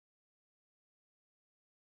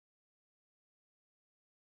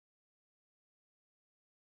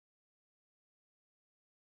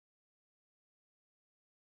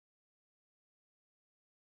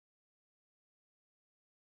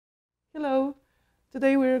Hello.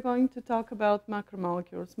 Today we're going to talk about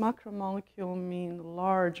macromolecules. Macromolecule means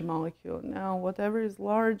large molecule. Now, whatever is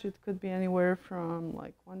large, it could be anywhere from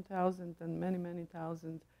like 1,000 and many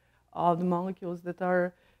thousands of the molecules that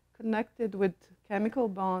are connected with chemical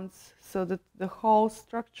bonds so that the whole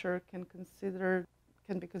structure can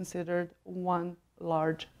be considered one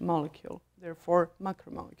large molecule, therefore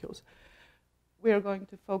macromolecules. We are going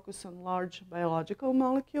to focus on large biological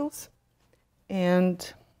molecules,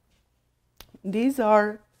 and these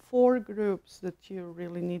are 4 groups that you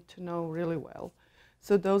really need to know really well.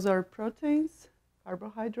 So those are proteins,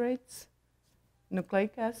 carbohydrates,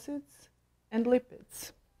 nucleic acids, and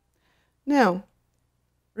lipids. Now,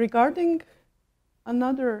 regarding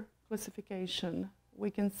another classification,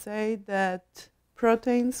 we can say that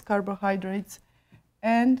proteins, carbohydrates,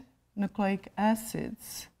 and nucleic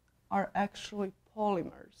acids are actually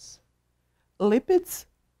polymers. Lipids,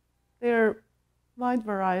 there are a wide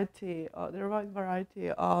variety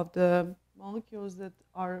of the molecules that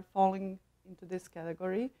are falling into this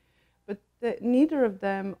category, but neither of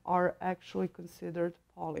them are actually considered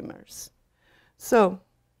polymers. So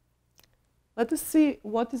let us see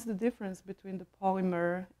what is the difference between the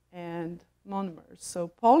polymer and monomers.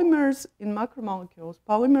 So polymers in macromolecules,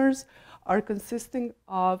 polymers are consisting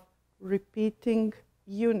of repeating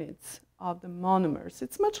units of the monomers.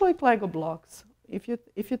 It's much like Lego blocks. If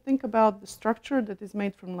you think about the structure that is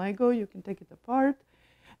made from Lego, you can take it apart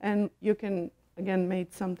and you can again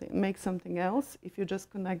make something else if you just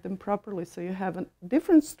connect them properly. So you have a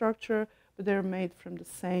different structure, but they're made from the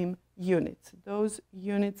same units. Those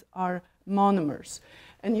units are monomers.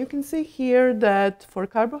 And you can see here that for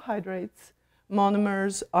carbohydrates,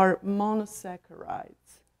 monomers are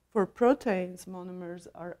monosaccharides. For proteins, monomers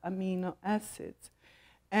are amino acids.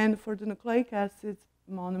 And for the nucleic acids,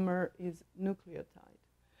 monomer is nucleotide.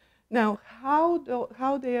 Now,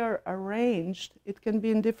 how they are arranged, it can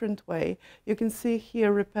be in different way. You can see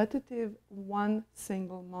here repetitive one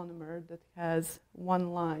single monomer that has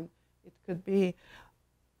one line. It could be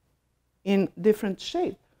in different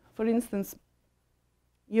shape. For instance,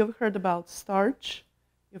 you've heard about starch.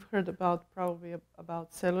 You've heard probably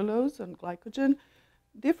about cellulose and glycogen.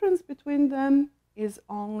 Difference between them is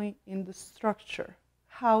only in the structure,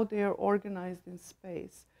 how they are organized in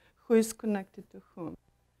space, who is connected to whom.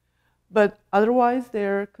 But otherwise,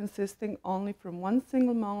 they're consisting only from one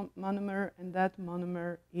single monomer, and that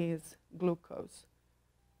monomer is glucose.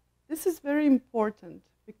 This is very important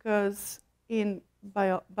because in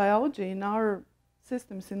biology, in our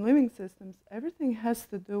systems, in living systems, everything has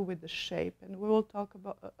to do with the shape, and we will talk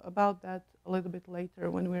about that a little bit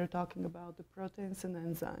later when we're talking about the proteins and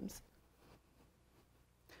enzymes.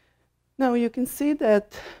 Now you can see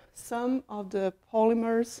that some of the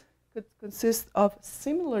polymers could consist of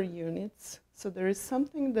similar units, so there is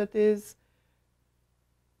something that is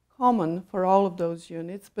common for all of those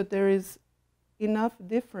units, but there is enough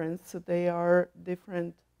difference so they are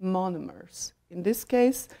different monomers. In this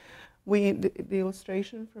case, the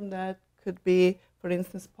illustration from that could be, for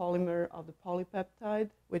instance, polymer of the polypeptide,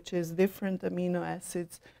 which is different amino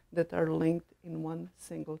acids that are linked in one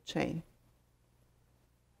single chain.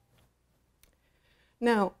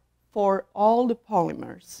 Now, for all the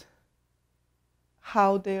polymers,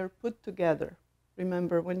 how they are put together.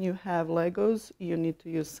 Remember, when you have Legos, you need to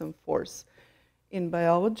use some force. In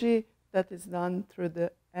biology, that is done through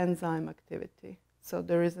the enzyme activity. So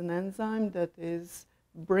there is an enzyme that is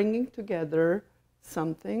bringing together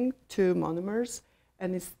something, 2 monomers,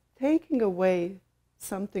 and is taking away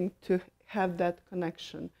something to have that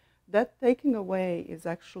connection. That taking away is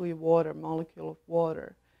actually water, molecule of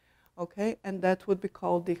water. Okay, and that would be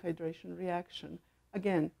called dehydration reaction.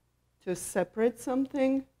 Again, to separate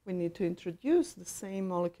something, we need to introduce the same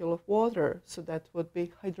molecule of water, so that would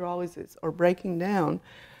be hydrolysis, or breaking down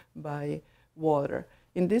by water.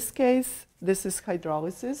 In this case, this is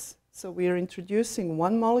hydrolysis, so we are introducing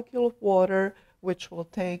one molecule of water, which will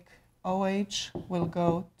take OH, will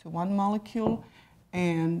go to one molecule,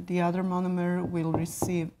 and the other monomer will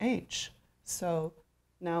receive H. So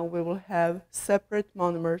now we will have separate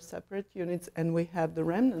monomers, separate units, and we have the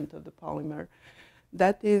remnant of the polymer.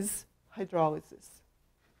 That is hydrolysis.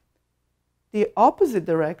 The opposite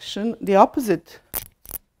reaction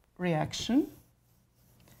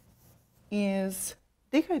is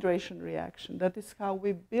dehydration reaction. That is how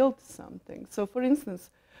we build something. So for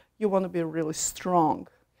instance, you want to be really strong,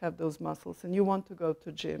 have those muscles, and you want to go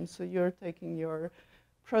to gym, so you're taking your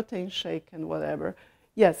protein shake and whatever.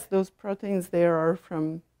 Yes, those proteins there are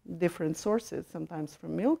from different sources, sometimes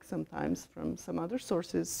from milk, sometimes from some other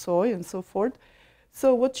sources, soy and so forth.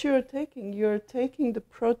 So what you're taking the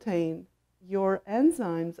protein your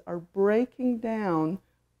enzymes are breaking down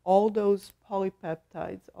all those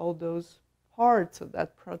polypeptides, all those parts of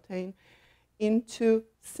that protein into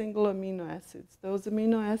single amino acids. Those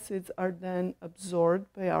amino acids are then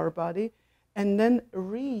absorbed by our body and then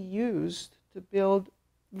reused to build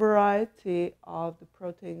variety of the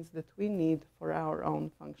proteins that we need for our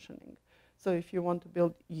own functioning. So if you want to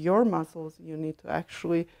build your muscles, you need to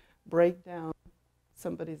actually break down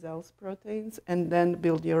somebody else's proteins and then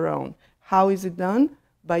build your own. How is it done?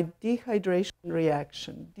 By dehydration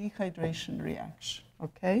reaction. Dehydration reaction,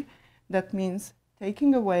 okay? That means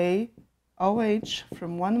taking away OH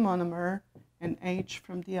from one monomer and H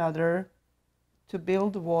from the other to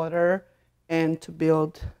build water and to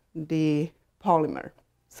build the polymer.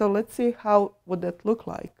 So let's see how would that look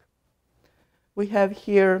like. We have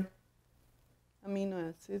here amino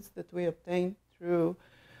acids that we obtain through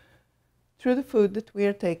the food that we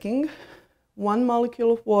are taking. One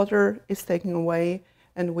molecule of water is taken away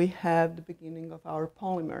and we have the beginning of our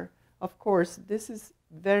polymer. Of course, this is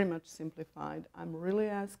very much simplified. I'm really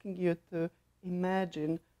asking you to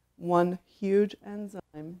imagine one huge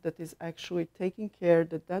enzyme that is actually taking care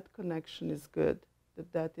that that connection is good,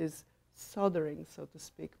 that that is soldering, so to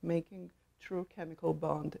speak, making true chemical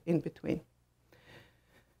bond in between.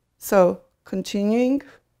 So continuing,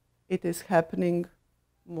 it is happening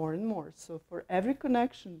more and more. So for every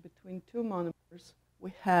connection between two monomers,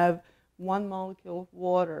 we have one molecule of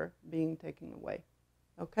water being taken away.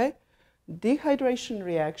 Okay? Dehydration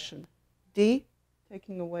reaction, D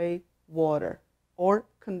taking away water, or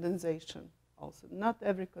condensation also. Not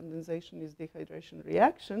every condensation is dehydration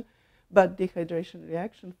reaction, but dehydration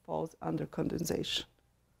reaction falls under condensation.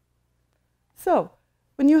 So,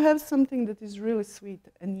 when you have something that is really sweet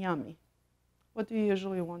and yummy, what do you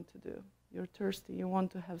usually want to do? You're thirsty, you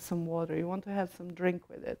want to have some water, you want to have some drink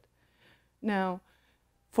with it. Now,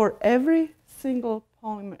 for every single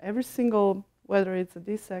polymer, whether it's a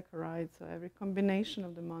disaccharide, so every combination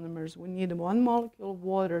of the monomers, we need one molecule of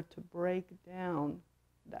water to break down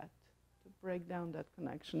that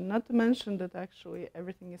connection. Not to mention that actually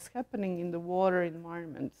everything is happening in the water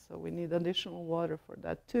environment, so we need additional water for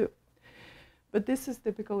that too. But this is a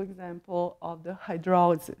typical example of the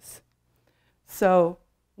hydrolysis. So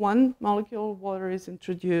one molecule of water is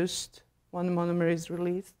introduced, one monomer is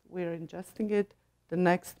released, we're ingesting it, the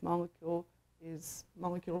next molecule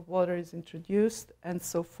of water is introduced, and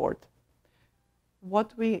so forth.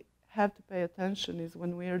 What we have to pay attention is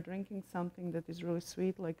when we are drinking something that is really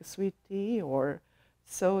sweet, like a sweet tea or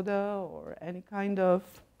soda or any kind of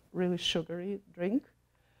really sugary drink,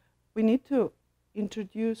 we need to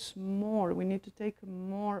introduce more. We need to take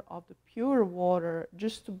more of the pure water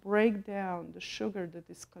just to break down the sugar that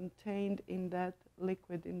is contained in that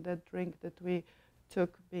liquid, in that drink that we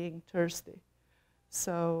took being thirsty.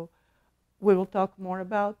 So we will talk more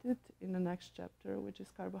about it in the next chapter, which is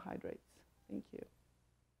carbohydrates. Thank you.